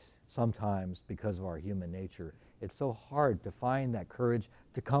 And sometimes, because of our human nature, it's so hard to find that courage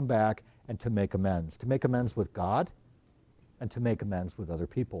to come back and to make amends with God and to make amends with other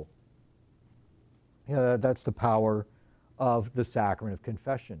people. You know, that's the power of the sacrament of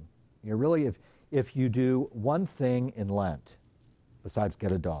confession. You know, really, if you do one thing in Lent, besides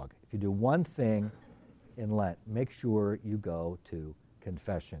get a dog, if you do one thing in Lent, make sure you go to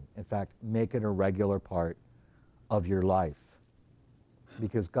confession. In fact, make it a regular part of your life.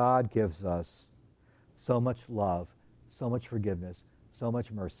 Because God gives us so much love, so much forgiveness, so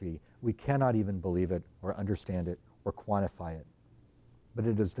much mercy. We cannot even believe it or understand it or quantify it. But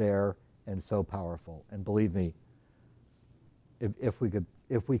it is there and so powerful. And believe me, if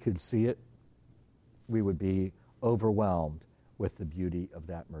we could see it, we would be overwhelmed with the beauty of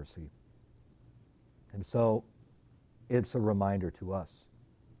that mercy. And so it's a reminder to us.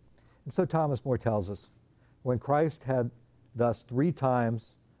 And so Thomas More tells us, when Christ had thus 3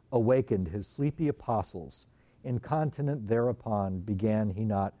 times awakened his sleepy apostles, incontinent thereupon began he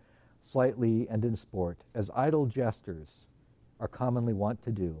not slightly and in sport, as idle jesters are commonly wont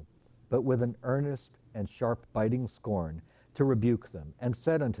to do, but with an earnest and sharp biting scorn to rebuke them, and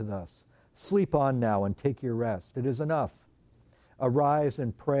said unto us, Sleep on now and take your rest. It is enough. Arise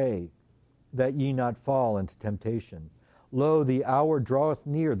and pray, that ye not fall into temptation. Lo, the hour draweth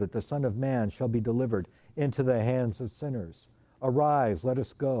near that the Son of Man shall be delivered into the hands of sinners. Arise, let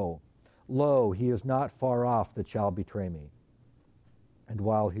us go. Lo, he is not far off that shall betray me. And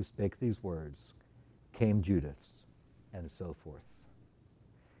while he spake these words, came Judas, and so forth.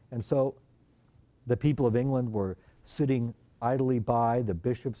 And so the people of England were sitting idly by, the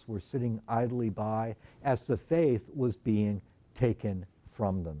bishops were sitting idly by, as the faith was being taken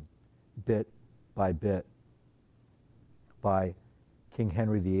from them, bit by bit, by King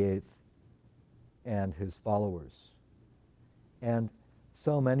Henry VIII and his followers. And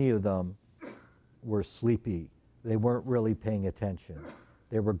so many of them were sleepy. They weren't really paying attention.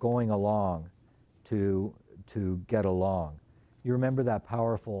 They were going along to get along. You remember that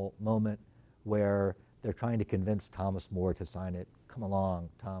powerful moment where they're trying to convince Thomas More to sign it. Come along,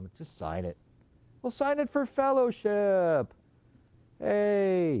 Tom, just sign it. We'll sign it for fellowship.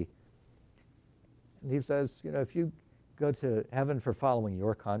 Hey. And he says, if you go to heaven for following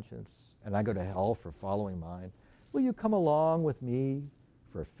your conscience, and I go to hell for following mine, will you come along with me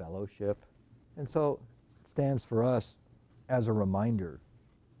for fellowship? And so it stands for us as a reminder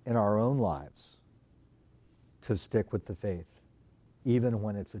in our own lives to stick with the faith, even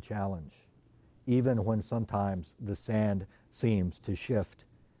when it's a challenge, even when sometimes the sand seems to shift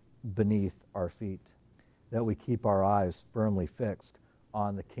beneath our feet, that we keep our eyes firmly fixed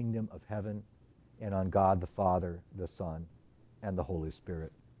on the kingdom of heaven and on God the Father, the Son, and the Holy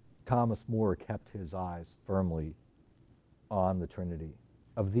Spirit. Thomas More kept his eyes firmly on the Trinity.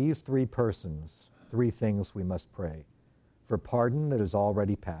 Of these 3 persons, 3 things we must pray: for pardon that is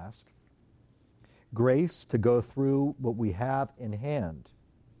already past, grace to go through what we have in hand,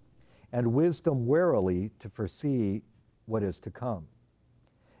 and wisdom warily to foresee what is to come.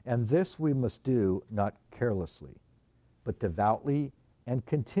 And this we must do not carelessly, but devoutly and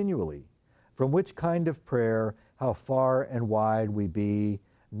continually, from which kind of prayer, how far and wide we be,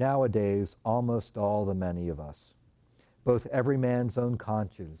 nowadays almost all the many of us. Both every man's own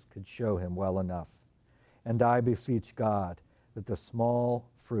conscience could show him well enough. And I beseech God that the small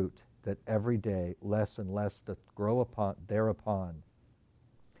fruit that every day less and less doth grow upon thereupon,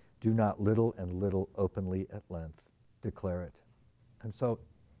 do not little and little openly at length declare it. And so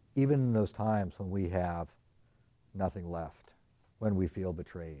even in those times when we have nothing left, when we feel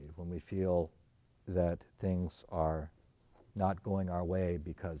betrayed, when we feel that things are not going our way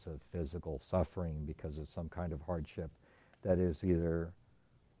because of physical suffering, because of some kind of hardship that is either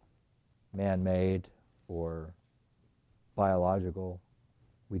man-made or biological,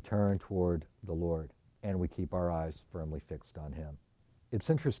 we turn toward the Lord and we keep our eyes firmly fixed on him. It's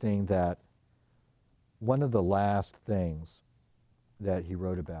interesting that one of the last things that he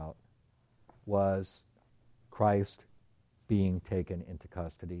wrote about was Christ being taken into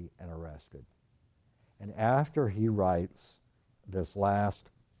custody and arrested. And after he writes this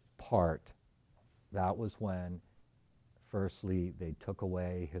last part, that was when, firstly, they took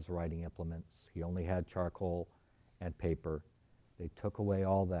away his writing implements. He only had charcoal and paper. They took away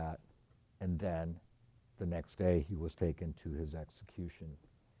all that, and then the next day he was taken to his execution.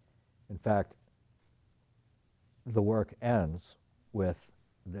 In fact, the work ends with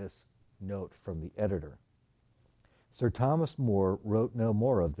this note from the editor. Sir Thomas More wrote no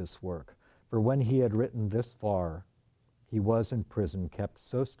more of this work, for when he had written this far, he was in prison kept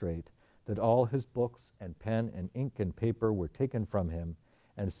so strait that all his books and pen and ink and paper were taken from him,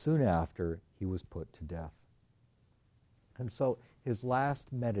 and soon after he was put to death. And so his last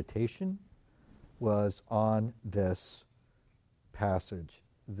meditation was on this passage,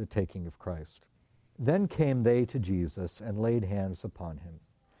 the taking of Christ. Then came they to Jesus and laid hands upon him.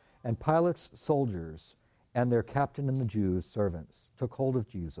 And Pilate's soldiers and their captain and the Jews' servants took hold of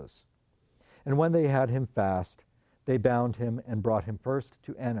Jesus. And when they had him fast, they bound him and brought him first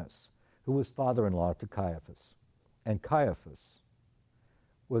to Annas, who was father-in-law to Caiaphas. And Caiaphas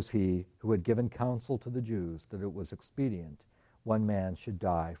was he who had given counsel to the Jews that it was expedient one man should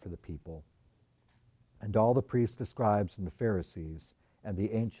die for the people. And all the priests, the scribes, and the Pharisees, and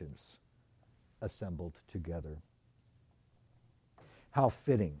the ancients assembled together. How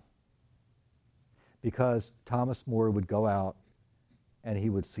fitting because Thomas More would go out and he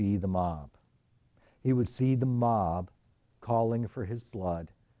would see the mob. He would see the mob calling for his blood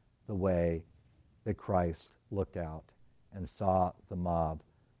the way that Christ looked out and saw the mob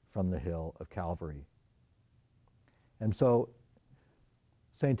from the hill of Calvary. And so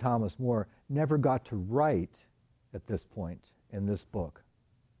St. Thomas More never got to write at this point in this book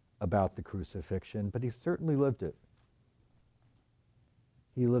about the crucifixion, but he certainly lived it.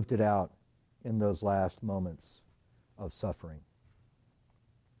 He lived it out in those last moments of suffering.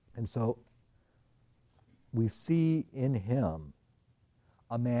 And so we see in him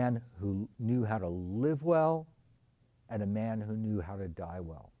a man who knew how to live well and a man who knew how to die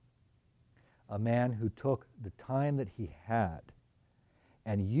well. A man who took the time that he had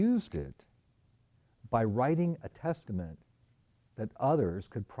and used it by writing a testament that others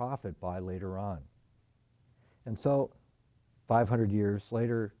could profit by later on. And so 500 years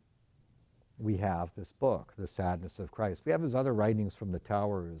later, we have this book, The Sadness of Christ. We have his other writings from the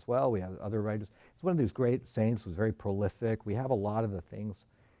Tower as well. We have other writers. He's one of these great saints, was very prolific. We have a lot of the things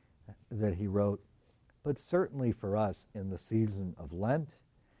that he wrote. But certainly for us in the season of Lent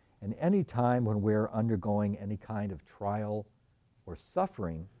and any time when we're undergoing any kind of trial or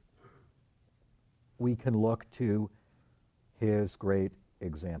suffering, we can look to his great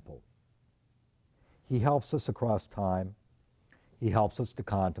example. He helps us across time. He helps us to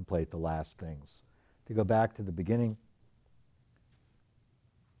contemplate the last things. To go back to the beginning,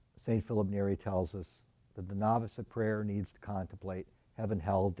 St. Philip Neri tells us that the novice at prayer needs to contemplate heaven,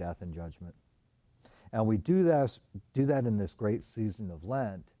 hell, death, and judgment. And we do that in this great season of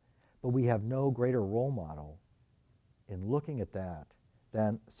Lent, but we have no greater role model in looking at that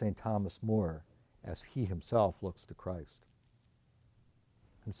than St. Thomas More as he himself looks to Christ.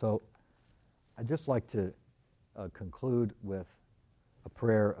 And so I'd just like to conclude with a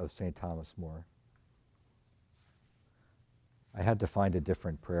prayer of St. Thomas More. I had to find a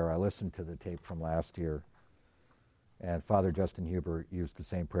different prayer. I listened to the tape from last year, and Father Justin Huber used the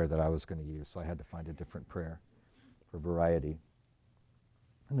same prayer that I was going to use, so I had to find a different prayer for variety.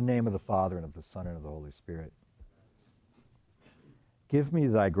 In the name of the Father, and of the Son, and of the Holy Spirit. Give me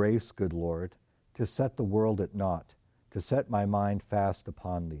thy grace, good Lord, to set the world at naught, to set my mind fast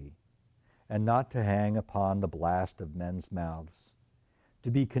upon thee, and not to hang upon the blast of men's mouths,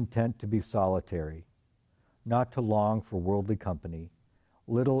 to be content to be solitary, not to long for worldly company,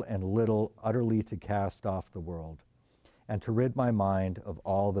 little and little utterly to cast off the world, and to rid my mind of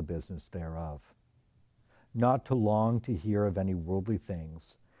all the business thereof. Not to long to hear of any worldly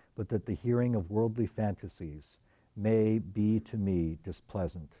things, but that the hearing of worldly fantasies may be to me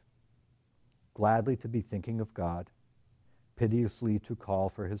displeasant. Gladly to be thinking of God, piteously to call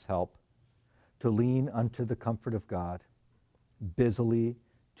for his help, to lean unto the comfort of God, busily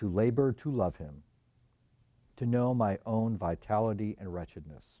to labor to love him, to know my own vitality and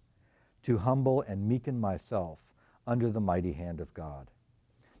wretchedness, to humble and meeken myself under the mighty hand of God,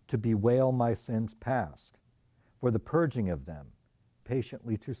 to bewail my sins past, for the purging of them,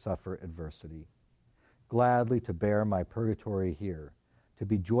 patiently to suffer adversity, gladly to bear my purgatory here, to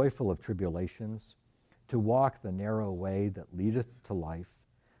be joyful of tribulations, to walk the narrow way that leadeth to life,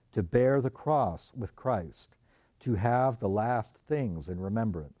 to bear the cross with Christ, to have the last things in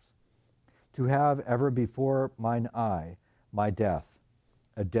remembrance, to have ever before mine eye my death,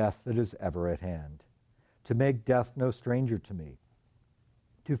 a death that is ever at hand, to make death no stranger to me,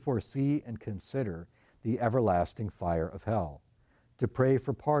 to foresee and consider the everlasting fire of hell, to pray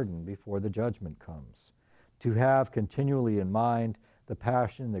for pardon before the judgment comes, to have continually in mind the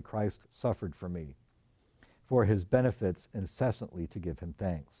passion that Christ suffered for me, for his benefits incessantly to give him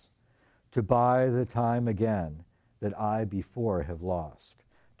thanks, to buy the time again that I before have lost,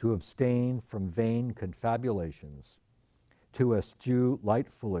 to abstain from vain confabulations, to eschew light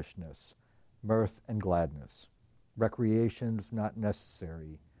foolishness, mirth and gladness, recreations not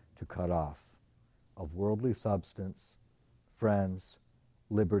necessary to cut off, of worldly substance, friends,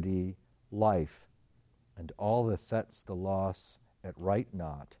 liberty, life, and all that sets the loss at right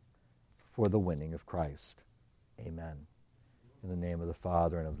naught for the winning of Christ. Amen. In the name of the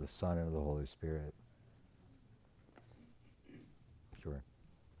Father, and of the Son, and of the Holy Spirit. Sure.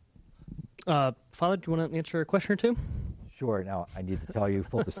 Father, do you want to answer a question or two? Sure. Now, I need to tell you,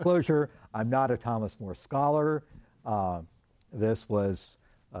 full disclosure, I'm not a Thomas More scholar. This was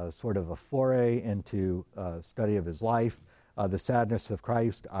sort of a foray into study of his life. The Sadness of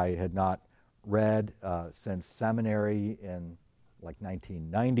Christ I had not read since seminary in like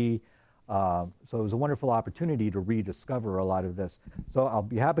 1990. So it was a wonderful opportunity to rediscover a lot of this. So I'll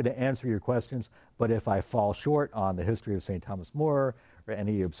be happy to answer your questions, but if I fall short on the history of St. Thomas More or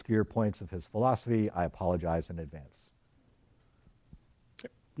any obscure points of his philosophy, I apologize in advance.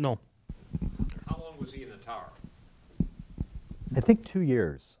 No. How long was he in the tower? I think 2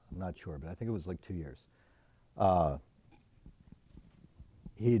 years. I'm not sure, but I think it was like 2 years.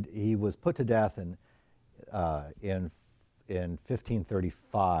 He was put to death in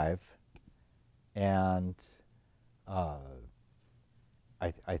 1535, and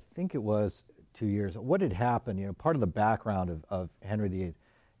I think it was 2 years. What had happened? Part of the background of Henry VIII,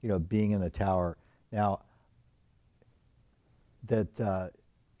 being in the Tower. Now that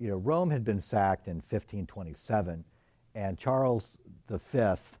Rome had been sacked in 1527, and Charles V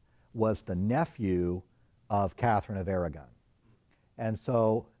was the nephew of Catherine of Aragon. And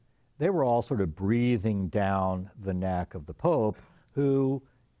so they were all sort of breathing down the neck of the Pope, who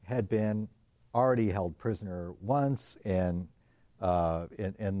had been already held prisoner once in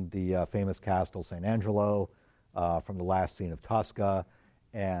the famous Castle St. Angelo from the last scene of Tosca,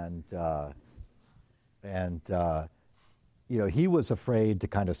 and he was afraid to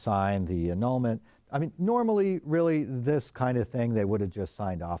kind of sign the annulment. I mean, normally, really, this kind of thing they would have just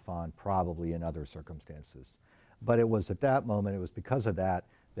signed off on probably in other circumstances. But it was at that moment, it was because of that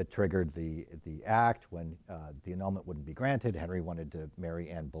triggered the act when the annulment wouldn't be granted. Henry wanted to marry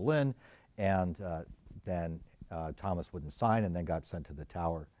Anne Boleyn, and then Thomas wouldn't sign and then got sent to the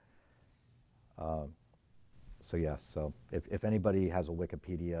Tower. So if anybody has a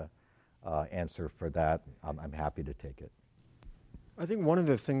Wikipedia answer for that, I'm happy to take it. I think one of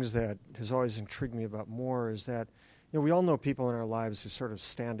the things that has always intrigued me about More is that, we all know people in our lives who sort of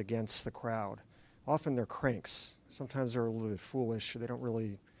stand against the crowd. Often they're cranks. Sometimes they're a little bit foolish, or they don't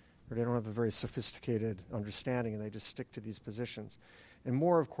have a very sophisticated understanding, and they just stick to these positions. And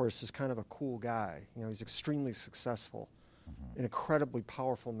More, of course, is kind of a cool guy. He's extremely successful, an incredibly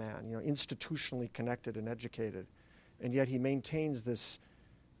powerful man, institutionally connected and educated. And yet he maintains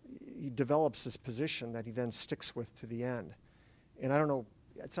he develops this position that he then sticks with to the end. And I don't know,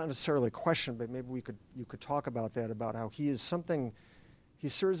 it's not necessarily a question, but maybe you could talk about that, about how he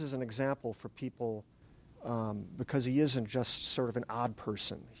serves as an example for people because he isn't just sort of an odd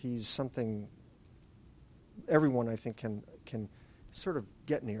person. He's something everyone, I think, can sort of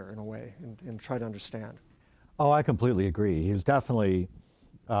get near in a way and try to understand. Oh, I completely agree. He's definitely,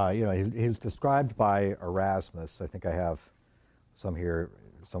 he's described by Erasmus. I think I have somewhere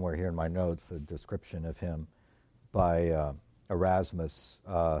here in my notes, the description of him by Erasmus,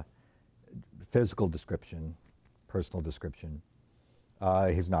 physical description, personal description.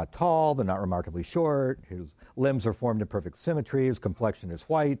 He's not tall, they're not remarkably short. His limbs are formed in perfect symmetry. His complexion is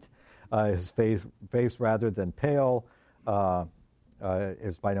white. His face rather than pale,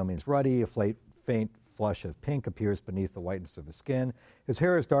 is by no means ruddy. A faint flush of pink appears beneath the whiteness of his skin. His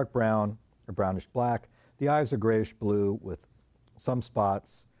hair is dark brown or brownish black. The eyes are grayish blue with some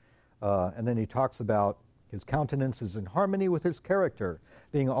spots. And then he talks about his countenance is in harmony with his character,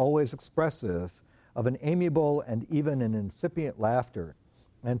 being always expressive of an amiable and even an incipient laughter.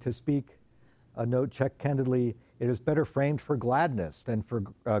 And to speak a note check candidly, it is better framed for gladness than for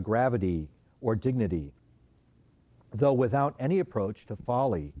gravity or dignity, though without any approach to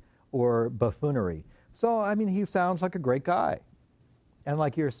folly or buffoonery. So, he sounds like a great guy. And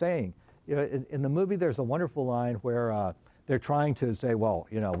like you're saying, in the movie there's a wonderful line where they're trying to say, well,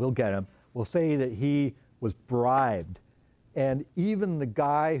 we'll get him. We'll say that he was bribed. And even the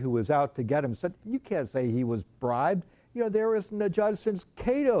guy who was out to get him said, you can't say he was bribed. There isn't a judge since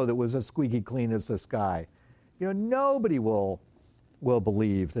Cato that was as squeaky clean as this guy. Nobody will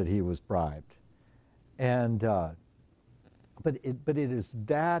believe that he was bribed. And but it is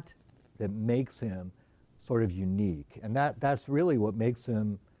that makes him sort of unique. And that's really what makes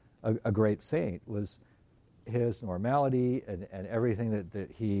him a great saint, was his normality and everything that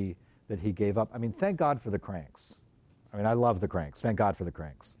he gave up. Thank God for the cranks. I love the cranks. Thank God for the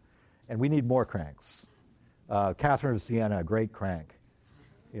cranks. And we need more cranks. Catherine of Siena, a great crank.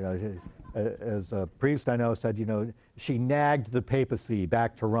 As a priest I know said, she nagged the papacy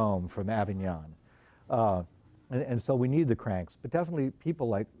back to Rome from Avignon. And so we need the cranks. But definitely people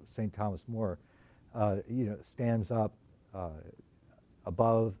like St. Thomas More, stands up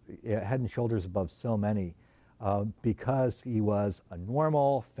above, head and shoulders above so many, because he was a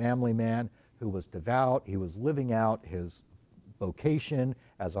normal family man who was devout. He was living out his vocation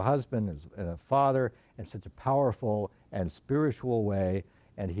as a husband and a father in such a powerful and spiritual way,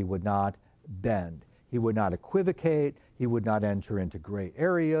 and he would not bend. He would not equivocate. He would not enter into gray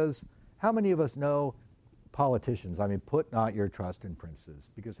areas. How many of us know politicians? Put not your trust in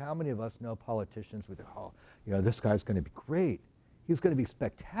princes, because how many of us know politicians with, this guy's going to be great. He's going to be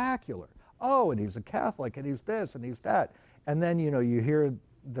spectacular. Oh, and he's a Catholic, and he's this, and he's that. And then, you hear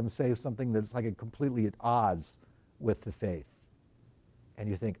them say something that's like completely at odds with the faith. And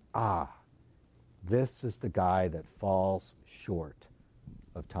you think, this is the guy that falls short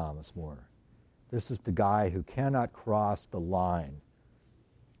of Thomas More. This is the guy who cannot cross the line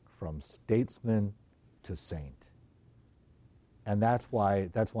from statesman to saint. And that's why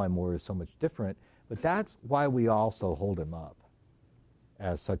More is so much different. But that's why we also hold him up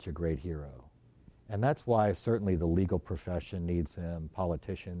as such a great hero. And that's why certainly the legal profession needs him,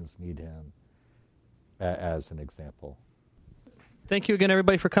 politicians need him as an example. Thank you again,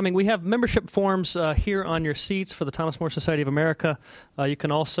 everybody, for coming. We have membership forms here on your seats for the Thomas More Society of America. You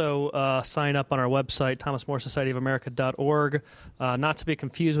can also sign up on our website, thomasmoresocietyofamerica.org, not to be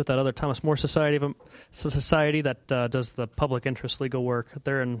confused with that other Thomas More Society that does the public interest legal work.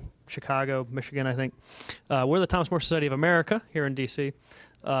 They're in Chicago, Michigan, I think. We're the Thomas More Society of America here in D.C.,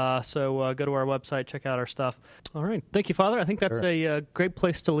 so go to our website, check out our stuff. All right. Thank you, Father. I think that's a great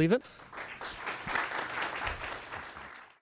place to leave it.